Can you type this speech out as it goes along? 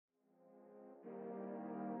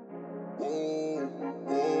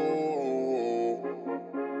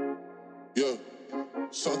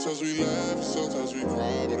Sometimes we laugh, sometimes we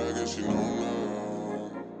cry, but I guess you know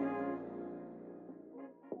now.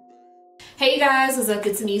 Hey guys, what's up?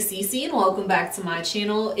 It's me, Cece, and welcome back to my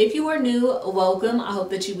channel. If you are new, welcome. I hope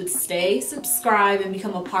that you would stay, subscribe, and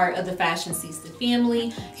become a part of the Fashionceesta family.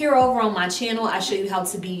 Here over on my channel, I show you how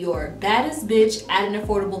to be your baddest bitch at an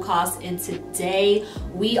affordable cost, and today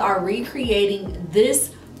we are recreating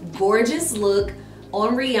this gorgeous look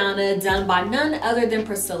on Rihanna, done by none other than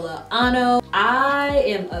Priscilla. I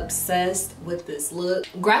am obsessed with this look.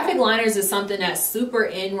 Graphic liners is something that's super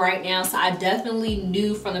in right now, so I definitely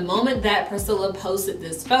knew from the moment that Priscilla posted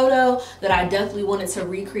this photo that I definitely wanted to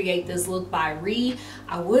recreate this look by Rhi.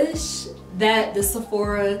 I wish that the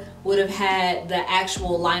Sephora would have had the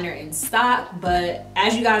actual liner in stock, but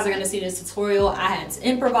as you guys are going to see in this tutorial, I had to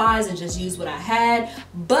improvise and just use what I had,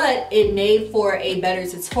 but it made for a better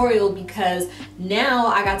tutorial because now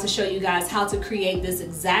I got to show you guys how to create this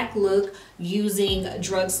exact look using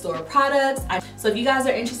drugstore products. So if you guys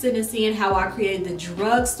are interested in seeing how I created the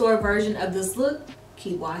drugstore version of this look,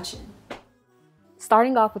 keep watching.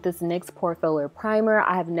 Starting off with this NYX Pore Filler Primer.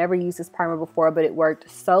 I have never used this primer before, but it worked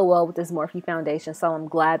so well with this Morphe foundation, so I'm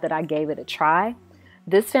glad that I gave it a try.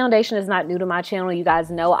 This foundation is not new to my channel. You guys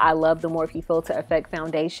know I love the Morphe Filter Effect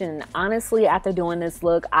foundation. Honestly, after doing this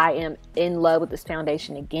look, I am in love with this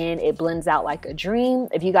foundation again. It blends out like a dream.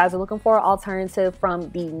 If you guys are looking for an alternative from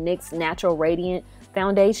the NYX Natural Radiant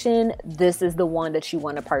foundation, this is the one that you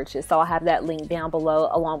want to purchase. So I'll have that link down below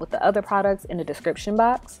along with the other products in the description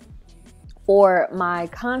box. For my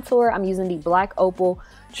contour, I'm using the Black Opal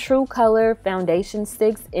True Color foundation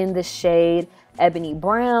sticks in the shade Ebony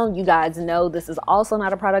Brown. You guys know this is also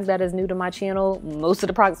not a product that is new to my channel. Most of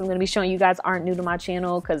the products I'm going to be showing you guys aren't new to my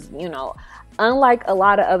channel because, you know, unlike a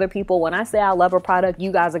lot of other people, when I say I love a product,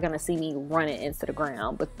 you guys are going to see me run it into the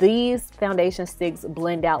ground. But these foundation sticks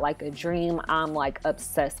blend out like a dream. I'm like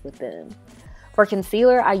obsessed with them. For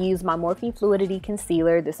concealer, I use my Morphe Fluidity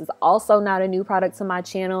Concealer. This is also not a new product to my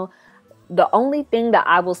channel. The only thing that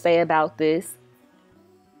I will say about this,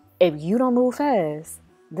 if you don't move fast,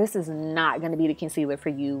 this is not going to be the concealer for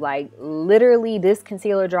you. Like literally this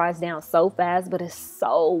concealer dries down so fast, but it's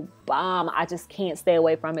so bomb. I just can't stay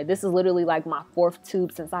away from it. This is literally like my 4th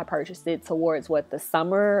tube since I purchased it towards the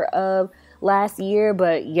summer of last year.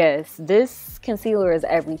 But yes, this concealer is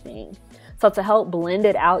everything. So to help blend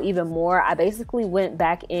it out even more, I basically went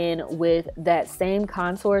back in with that same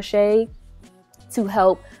contour shade to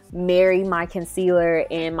help marry my concealer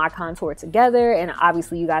and my contour together, and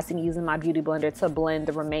obviously you guys can use my beauty blender to blend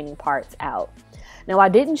the remaining parts out. Now I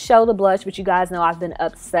didn't show the blush, but you guys know I've been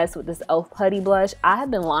obsessed with this e.l.f. Putty blush. I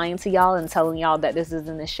have been lying to y'all and telling y'all that this is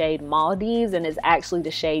in the shade Maldives and it's actually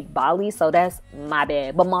the shade Bali, so that's my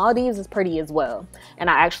bad. But Maldives is pretty as well, and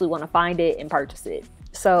I actually want to find it and purchase it.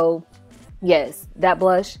 So yes, that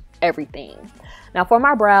blush, everything. Now for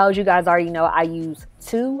my brows, you guys already know I use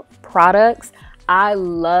 2 products. I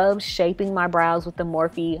love shaping my brows with the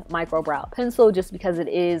Morphe Micro Brow Pencil just because it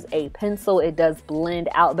is a pencil. It does blend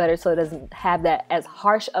out better, so it doesn't have that as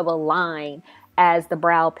harsh of a line as the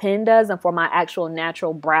brow pen does. And for my actual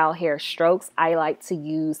natural brow hair strokes, I like to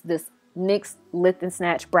use this NYX Lift and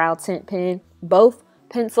Snatch Brow Tint Pen. Both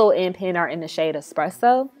pencil and pen are in the shade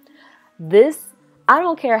Espresso. This, I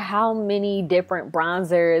don't care how many different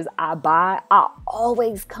bronzers I buy, I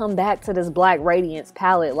always come back to this Black Radiance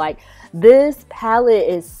palette. Like this palette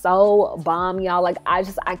is so bomb, y'all. Like I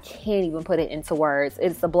can't even put it into words.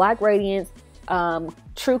 It's the Black Radiance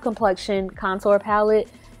True Complexion Contour Palette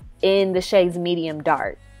in the shades Medium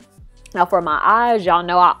Dark. Now for my eyes, y'all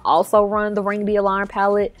know I also run the Ring the Alarm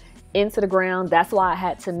palette into the ground. That's why I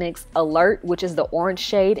had to mix Alert, which is the orange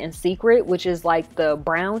shade, and Secret, which is like the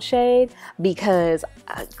brown shade, because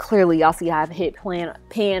clearly y'all see I have hit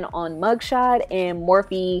pan on Mugshot, and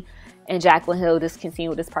Morphe and Jaclyn Hill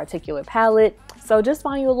discontinued this particular palette. So just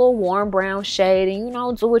find you a little warm brown shade and, you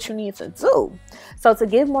know, do what you need to do. So to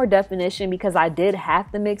give more definition, because I did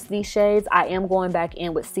have to mix these shades, I am going back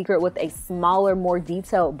in with Secret with a smaller, more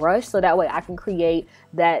detailed brush, so that way I can create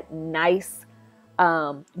that nice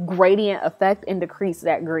gradient effect and decrease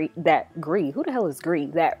that that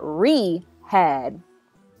Rhi had.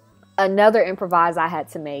 Another improvise I had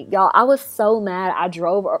to make, y'all. I was so mad. I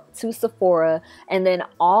drove to Sephora and then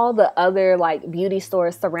all the other like beauty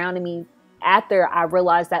stores surrounding me. After I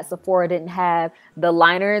realized that Sephora didn't have the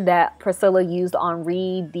liner that Priscilla used on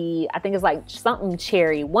Rhi, I think it's like something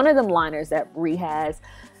cherry, one of them liners that Rhi has.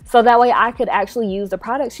 So that way I could actually use the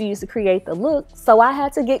products she used to create the look. So I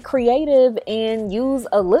had to get creative and use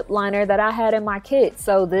a lip liner that I had in my kit.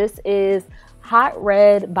 So this is Hot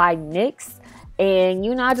Red by NYX. And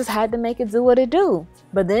you know, I just had to make it do what it do.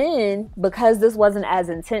 But then, because this wasn't as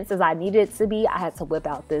intense as I needed it to be, I had to whip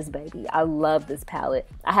out this baby. I love this palette.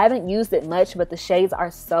 I haven't used it much, but the shades are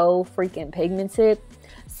so freaking pigmented.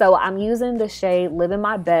 So I'm using the shade Living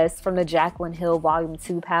My Best from the Jaclyn Hill Volume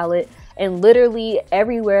 2 palette. And literally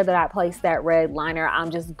everywhere that I place that red liner, I'm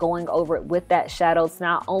just going over it with that shadow to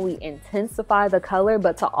not only intensify the color,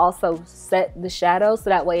 but to also set the shadow so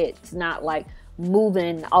that way it's not like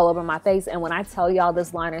moving all over my face. And when I tell y'all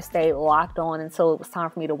this liner stayed locked on until it was time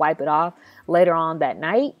for me to wipe it off later on that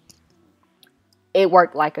night, it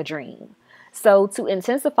worked like a dream. So to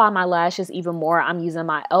intensify my lashes even more, I'm using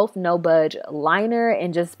my e.l.f. No Budge liner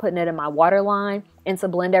and just putting it in my waterline. And to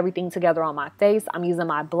blend everything together on my face, I'm using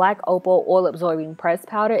my Black Opal Oil Absorbing Pressed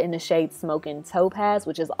Powder in the shade Smokin' Topaz,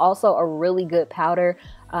 which is also a really good powder.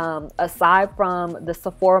 Aside from the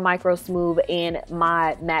Sephora Micro Smooth and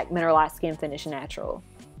my MAC Mineralized Skin Finish Natural.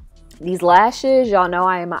 These lashes, y'all know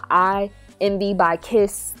I am an IMB by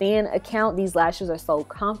Kiss Stan account. These lashes are so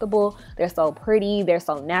comfortable. They're so pretty. They're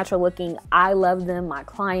so natural looking. I love them. My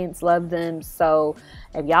clients love them. So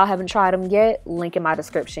if y'all haven't tried them yet, link in my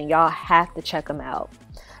description. Y'all have to check them out.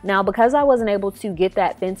 Now, because I wasn't able to get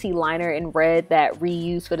that Fenty liner in red that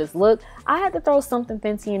reused for this look, I had to throw something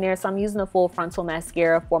Fenty in there. So I'm using a full frontal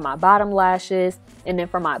mascara for my bottom lashes. And then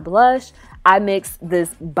for my blush, I mixed this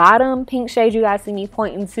bottom pink shade you guys see me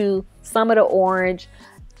pointing to, some of the orange,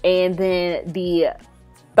 and then the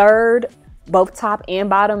third, both top and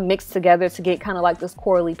bottom, mixed together to get kind of like this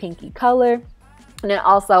corally pinky color. And then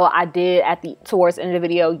also I did towards the end of the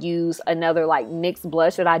video use another like NYX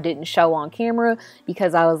blush that I didn't show on camera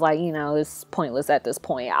because I was like, you know, it's pointless at this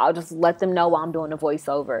point. I'll just let them know while I'm doing the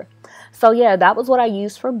voiceover. So yeah, that was what I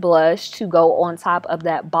used for blush to go on top of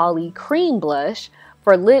that Bali cream blush.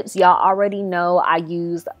 For lips, y'all already know I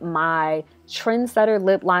used my Trendsetter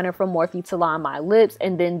lip liner from Morphe to line my lips,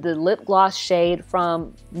 and then the lip gloss shade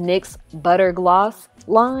from NYX Butter Gloss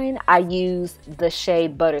line, I used the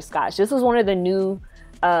shade Butterscotch. This is one of the new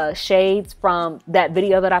shades from that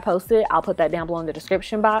video that I posted. I'll put that down below in the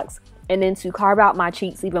description box. And then to carve out my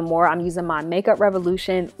cheeks even more, I'm using my Makeup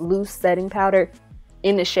Revolution loose setting powder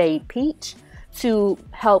in the shade Peach to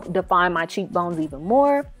help define my cheekbones even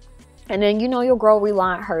more. And then, you know, your girl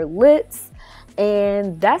relined her lips.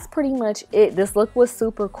 And that's pretty much it. This look was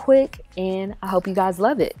super quick and I hope you guys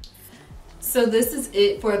love it. So this is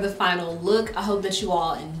it for the final look. I hope that you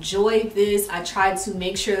all enjoyed this. I tried to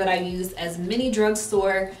make sure that I used as many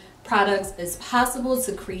drugstore products as possible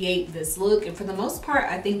to create this look. And for the most part,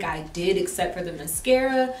 I think I did, except for the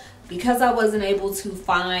mascara. Because I wasn't able to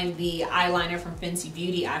find the eyeliner from Fenty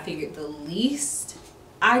Beauty, I figured the least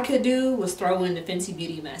I could do was throw in the Fenty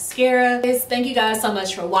Beauty mascara. Thank you guys so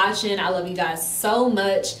much for watching. I love you guys so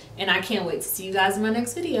much and I can't wait to see you guys in my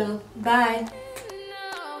next video. Bye.